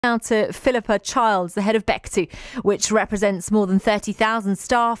Now to Philippa Childs, the head of Bectu, which represents more than 30,000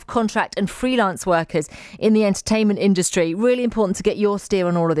 staff, contract and freelance workers in the entertainment industry. Really important to get your steer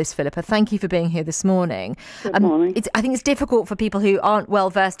on all of this, Philippa. Thank you for being here this morning. Good morning. I think it's difficult for people who aren't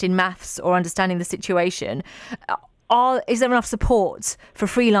well versed in maths or understanding the situation. Is there enough support for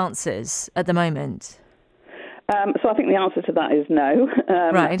freelancers at the moment? So I think the answer to that is no.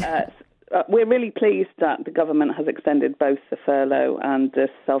 Right. We're really pleased that the government has extended both the furlough and the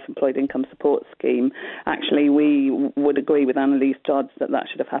self-employed income support scheme. Actually, we would agree with Annalise Dodds that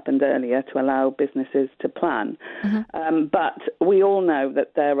should have happened earlier to allow businesses to plan. But we all know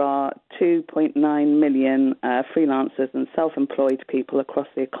that there are 2.9 million freelancers and self-employed people across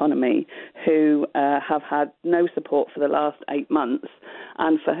the economy who have had no support for the last 8 months,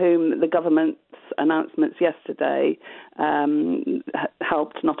 and for whom the government's announcements yesterday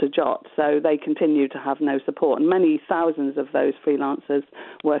helped not a jot. So they continue to have no support. And many thousands of those freelancers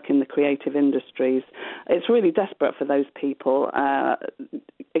work in the creative industries. It's really desperate for those people.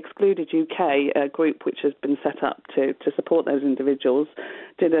 Excluded UK, a group which has been set up to support those individuals,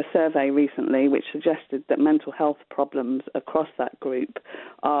 did a survey recently which suggested that mental health problems across that group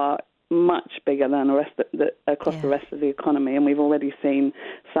are much bigger than across the rest of the economy, and we've already seen,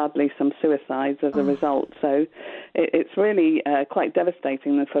 sadly, some suicides as a result. So it's really quite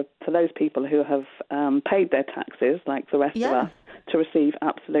devastating for those people who have paid their taxes, like the rest of us, to receive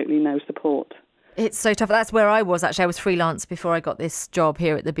absolutely no support. It's so tough. That's where I was, actually. I was freelance before I got this job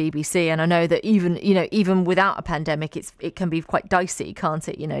here at the BBC, and I know that even without a pandemic, it can be quite dicey, can't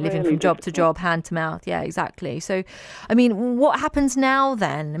it? Living really from job to job, hand to mouth. Yeah, exactly. So, I mean, what happens now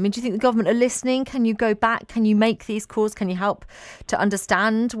then? I mean, do you think the government are listening? Can you go back? Can you make these calls? Can you help to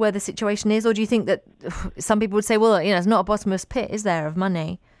understand where the situation is? Or do you think that some people would say, well, it's not a bottomless pit, is there, of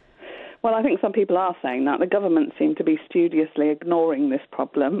money? Well, I think some people are saying that. The government seem to be studiously ignoring this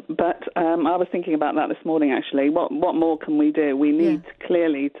problem. But I was thinking about that this morning, actually. What more can we do? We need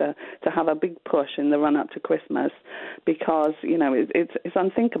clearly to have a big push in the run-up to Christmas, because, it's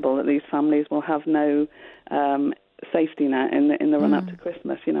unthinkable that these families will have no safety net in the run-up to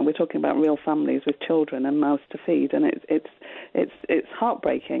Christmas. We're talking about real families with children and mouths to feed, and it's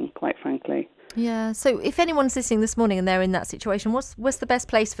heartbreaking, quite frankly. Yeah. So if anyone's listening this morning and they're in that situation, what's the best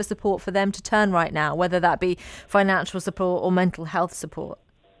place for support for them to turn right now, whether that be financial support or mental health support?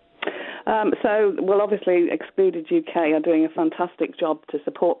 Obviously, Excluded UK are doing a fantastic job to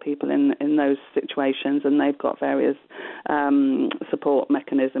support people in those situations, and they've got various support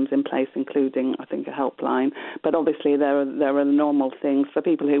mechanisms in place, including, I think, a helpline. But obviously, there are normal things for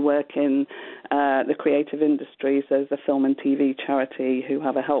people who work in the creative industries. There's the film and TV charity who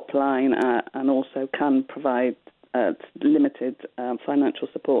have a helpline and also can provide limited financial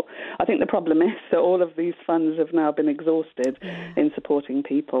support. I think the problem is that all of these funds have now been exhausted in supporting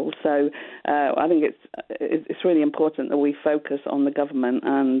people. So I think it's really important that we focus on the government,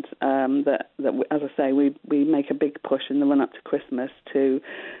 and that as I say, we make a big push in the run-up to Christmas to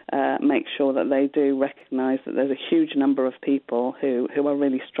make sure that they do recognise that there's a huge number of people who are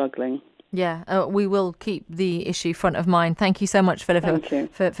really struggling. Yeah, we will keep the issue front of mind. Thank you so much, Philippa,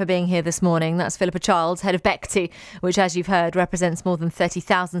 for being here this morning. That's Philippa Childs, head of Bectu, which, as you've heard, represents more than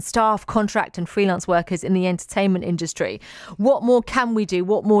 30,000 staff, contract and freelance workers in the entertainment industry. What more can we do?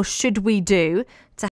 What more should we do to